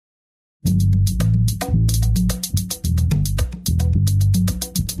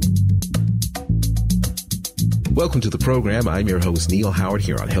Welcome to the program. I'm your host, Neil Howard,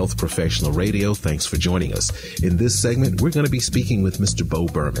 here on Health Professional Radio. Thanks for joining us. In this segment, we're going to be speaking with Mr. Beau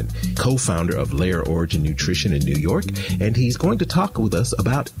Berman, co-founder of Layer Origin Nutrition in New York, and he's going to talk with us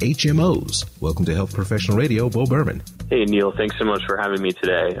about HMOs. Welcome to Health Professional Radio, Beau Berman. Hey, Neil. Thanks so much for having me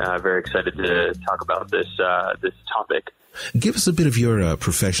today. Very excited to talk about this topic. Give us a bit of your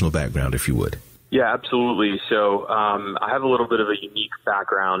professional background, if you would. Yeah, absolutely. So I have a little bit of a unique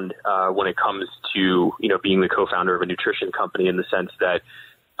background when it comes to, being the co-founder of a nutrition company, in the sense that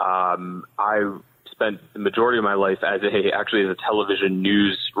I spent the majority of my life actually as a television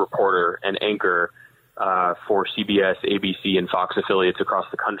news reporter and anchor for CBS, ABC, and Fox affiliates across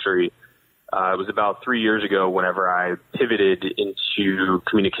the country. It was about 3 years ago whenever I pivoted into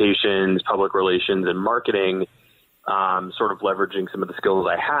communications, public relations, and marketing, sort of leveraging some of the skills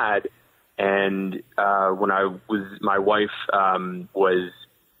I had. And when my wife was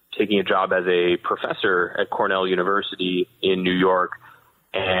taking a job as a professor at Cornell University in New York.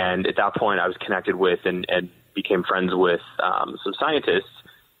 And at that point, I was connected with and became friends with some scientists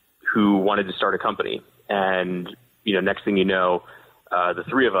who wanted to start a company. And, next thing you know, the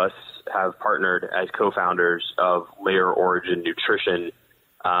three of us have partnered as co-founders of Layer Origin Nutrition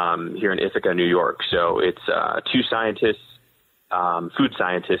here in Ithaca, New York. So it's two scientists, food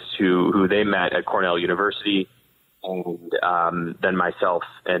scientists who they met at Cornell University, and then myself.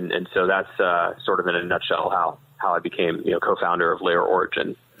 And so that's sort of in a nutshell how I became, co-founder of Layer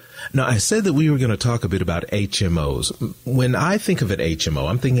Origin. Now, I said that we were going to talk a bit about HMOs. When I think of an HMO,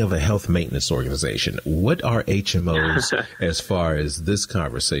 I'm thinking of a health maintenance organization. What are HMOs as far as this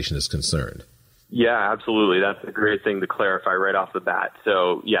conversation is concerned? Yeah, absolutely. That's a great thing to clarify right off the bat.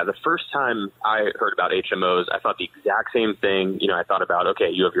 So, yeah, the first time I heard about HMOs, I thought the exact same thing. I thought about, okay,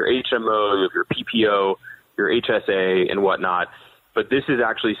 you have your HMO, you have your PPO, your HSA, and whatnot. But this is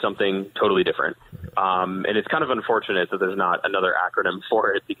actually something totally different. And it's kind of unfortunate that there's not another acronym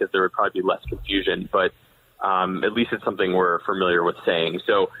for it, because there would probably be less confusion. But at least it's something we're familiar with saying.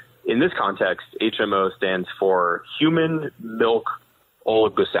 So in this context, HMO stands for Human Milk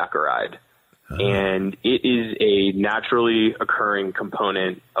Oligosaccharide. And it is a naturally occurring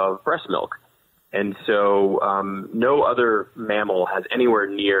component of breast milk. And so no other mammal has anywhere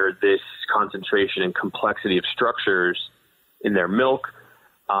near this concentration and complexity of structures in their milk.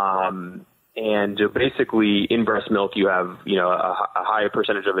 And basically in breast milk, you have, a high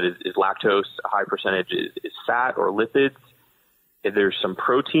percentage of it is lactose, a high percentage is fat or lipids. There's some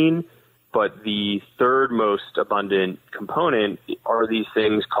protein, but the third most abundant component are these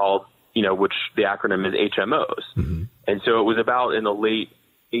things called, which the acronym is HMOs. Mm-hmm. And so it was about in the late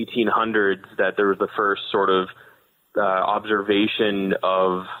 1800s that there was the first sort of observation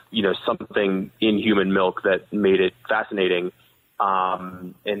of, something in human milk that made it fascinating.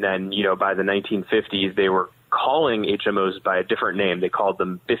 And then, by the 1950s, they were calling HMOs by a different name. They called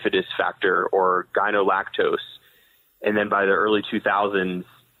them bifidus factor or gynolactose. And then by the early 2000s,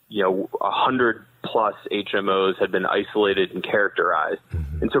 100 plus HMOs had been isolated and characterized.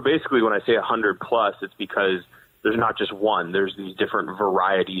 Mm-hmm. And so basically when I say 100 plus, it's because there's not just one, there's these different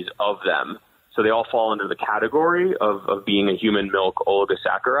varieties of them. So they all fall under the category of being a human milk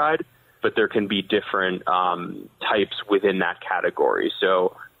oligosaccharide, but there can be different types within that category.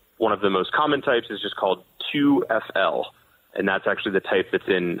 So one of the most common types is just called 2FL, and that's actually the type that's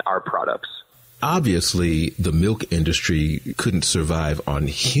in our products. Obviously, the milk industry couldn't survive on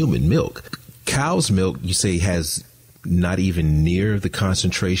human milk. Cow's milk, you say, has not even near the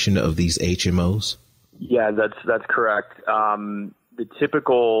concentration of these HMOs? Yeah, that's correct. The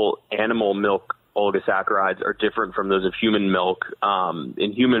typical animal milk oligosaccharides are different from those of human milk.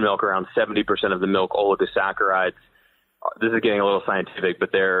 In human milk, around 70% of the milk oligosaccharides, this is getting a little scientific,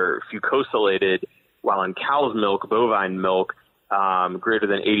 but they're fucosylated, while in cow's milk, bovine milk, greater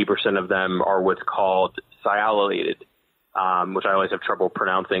than 80% of them are what's called sialylated, which I always have trouble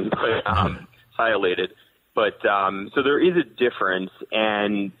pronouncing, but sialylated. But so there is a difference.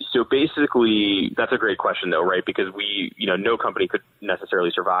 And so basically, that's a great question, though, right? Because no company could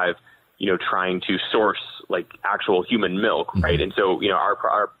necessarily survive, trying to source like actual human milk, right? Mm-hmm. And so,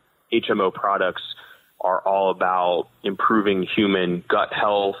 our HMO products are all about improving human gut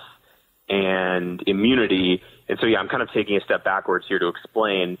health and immunity. And so, I'm kind of taking a step backwards here to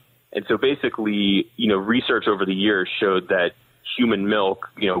explain. And so basically, research over the years showed that human milk,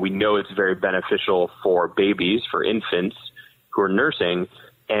 we know it's very beneficial for babies, for infants who are nursing.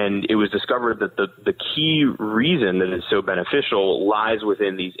 And it was discovered that the key reason that it's so beneficial lies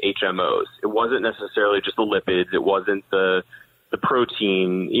within these HMOs. It wasn't necessarily just the lipids. It wasn't the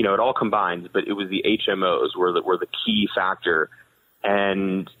protein, it all combines, but it was the HMOs were the key factor.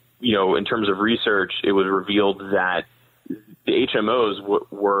 And in terms of research, it was revealed that the HMOs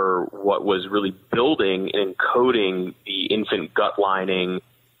were what was really building and encoding the infant gut lining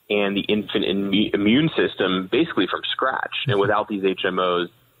and the infant immune system basically from scratch. And without these HMOs,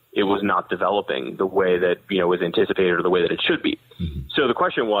 it was not developing the way that, was anticipated or the way that it should be. Mm-hmm. So the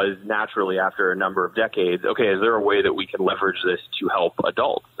question was, naturally, after a number of decades, okay, is there a way that we can leverage this to help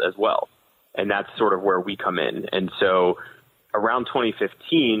adults as well? And that's sort of where we come in. And so around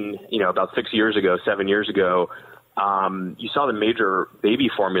 2015, about 7 years ago, you saw the major baby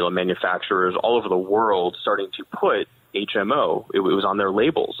formula manufacturers all over the world starting to put HMO. It was on their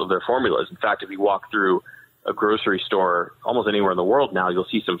labels of their formulas. In fact, if you walk through a grocery store almost anywhere in the world now, you'll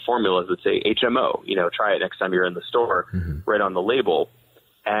see some formulas that say HMO. Try it next time you're in the store, right on the label.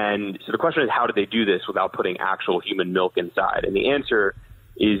 And so the question is, how did they do this without putting actual human milk inside? And the answer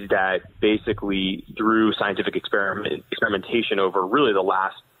is that basically through scientific experimentation over really the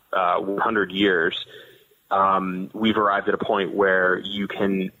last 100 years, we've arrived at a point where you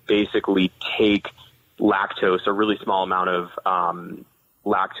can basically take lactose, a really small amount of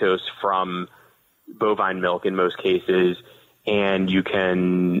lactose from bovine milk in most cases, and you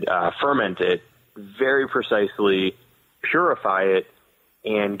can ferment it very precisely, purify it,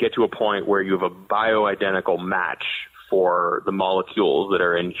 and get to a point where you have a bioidentical match for the molecules that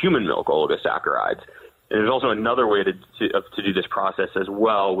are in human milk oligosaccharides. And there's also another way to do this process as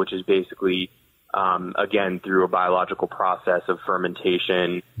well, which is basically, again, through a biological process of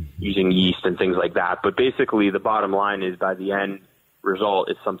fermentation using yeast and things like that. But basically, the bottom line is by the end result,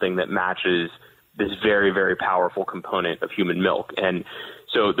 it's something that matches this very, very powerful component of human milk. And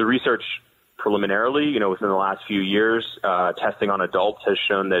so the research preliminarily, within the last few years, testing on adults has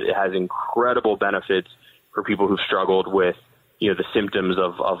shown that it has incredible benefits for people who've struggled with, the symptoms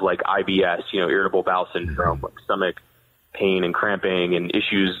of like IBS, irritable bowel syndrome, like stomach pain and cramping and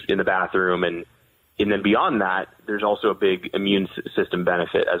issues in the bathroom. And then beyond that, there's also a big immune system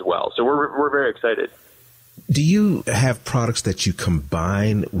benefit as well. So we're very excited. Do you have products that you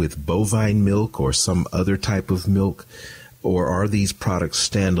combine with bovine milk or some other type of milk, or are these products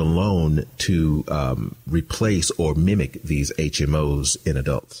standalone to replace or mimic these HMOs in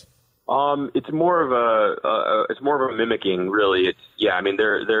adults? It's more of a mimicking, really.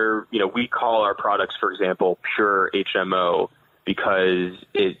 They're we call our products, for example, pure HMO because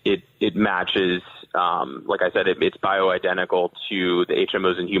it matches. Like I said, it's bioidentical to the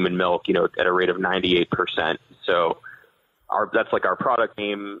HMOs in human milk, at a rate of 98%. So that's like our product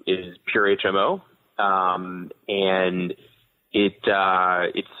name is pure HMO. And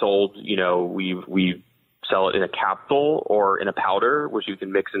it's sold, we sell it in a capsule or in a powder, which you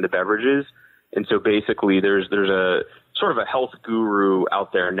can mix into beverages. And so basically there's a sort of a health guru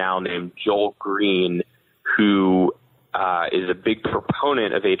out there now named Joel Green, who is a big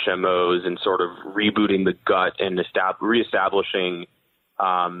proponent of HMOs and sort of rebooting the gut and reestablishing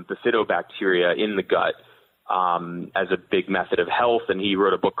bifidobacteria in the gut as a big method of health. And he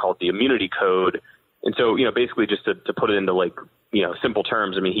wrote a book called The Immunity Code. And so, basically just to put it into simple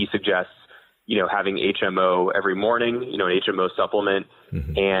terms, he suggests, having HMO every morning, an HMO supplement,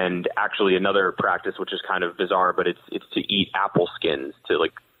 and actually another practice, which is kind of bizarre, but it's to eat apple skins, to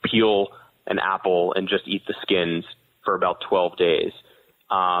peel an apple and just eat the skins for about 12 days.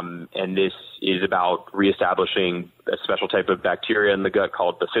 And this is about reestablishing a special type of bacteria in the gut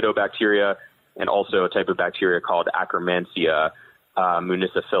called bifidobacteria, and also a type of bacteria called Akkermansia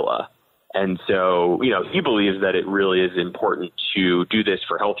municiphala. And so, he believes that it really is important to do this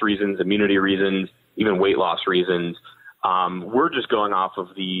for health reasons, immunity reasons, even weight loss reasons. We're just going off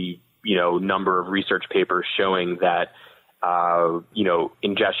of the, number of research papers showing that,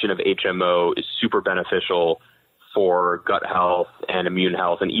 ingestion of HMO is super beneficial for gut health and immune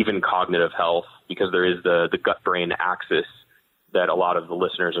health and even cognitive health, because there is the gut-brain axis that a lot of the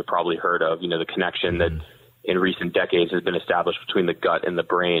listeners have probably heard of, the connection that in recent decades has been established between the gut and the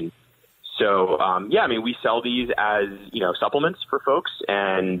brain. So, we sell these as, supplements for folks.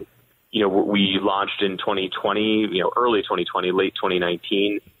 And, we launched in 2020, early 2020, late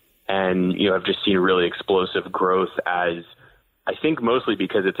 2019, and, have just seen really explosive growth as, I think mostly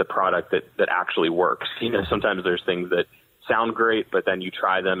because it's a product that actually works. Sometimes there's things that sound great, but then you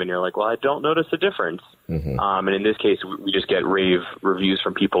try them and you're like, well, I don't notice a difference. And in this case, we just get rave reviews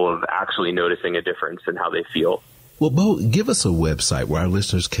from people of actually noticing a difference in how they feel. Well, Beau, give us a website where our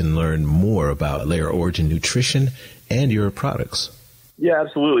listeners can learn more about Layer Origin Nutrition and your products. Yeah,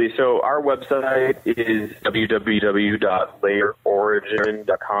 absolutely. So our website is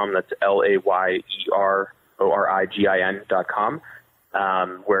www.layerorigin.com. That's LayerOrigin.com.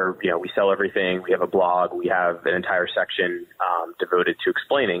 where, we sell everything. We have a blog. We have an entire section devoted to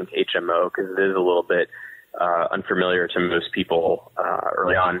explaining HMO because it is a little bit unfamiliar to most people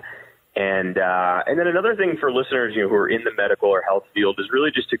early on. And then another thing for listeners, who are in the medical or health field is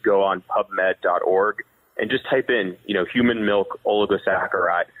really just to go on PubMed.org and just type in, human milk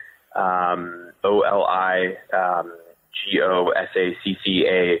oligosaccharide,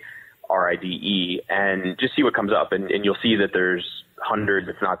 OLIGOSACCARIDE, and just see what comes up. And you'll see that there's hundreds,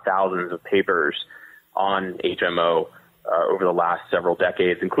 if not thousands, of papers on HMO over the last several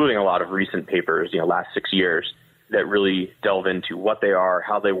decades, including a lot of recent papers, last 6 years, that really delve into what they are,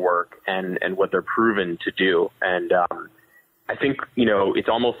 how they work, and what they're proven to do. And I think, it's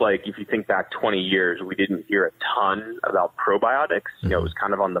almost like if you think back 20 years, we didn't hear a ton about probiotics. It was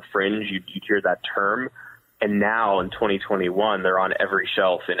kind of on the fringe. You'd hear that term. And now in 2021, they're on every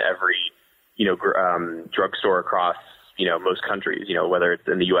shelf in every, drugstore across, most countries, whether it's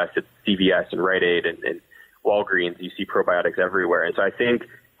in the U.S., it's CVS and Rite Aid and Walgreens, you see probiotics everywhere. And so I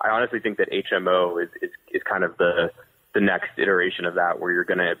honestly think that HMO is kind of the next iteration of that, where you're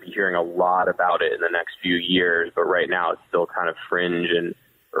going to be hearing a lot about it in the next few years. But right now it's still kind of fringe and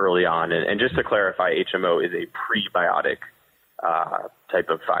early on. And just to clarify, HMO is a prebiotic type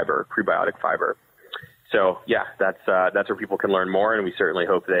of fiber, prebiotic fiber. So, yeah, that's where people can learn more, and we certainly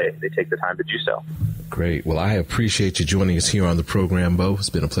hope they take the time to do so. Great. Well, I appreciate you joining us here on the program, Beau. It's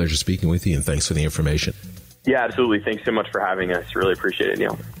been a pleasure speaking with you, and thanks for the information. Yeah, absolutely. Thanks so much for having us. Really appreciate it,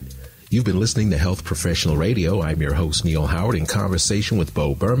 Neil. You've been listening to Health Professional Radio. I'm your host, Neil Howard, in conversation with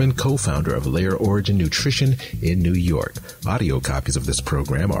Beau Berman, co-founder of Layer Origin Nutrition in New York. Audio copies of this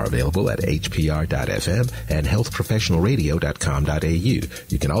program are available at hpr.fm and healthprofessionalradio.com.au.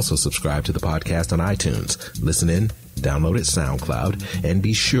 You can also subscribe to the podcast on iTunes. Listen in, download it SoundCloud, and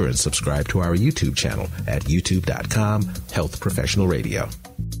be sure and subscribe to our YouTube channel at youtube.com/healthprofessionalradio.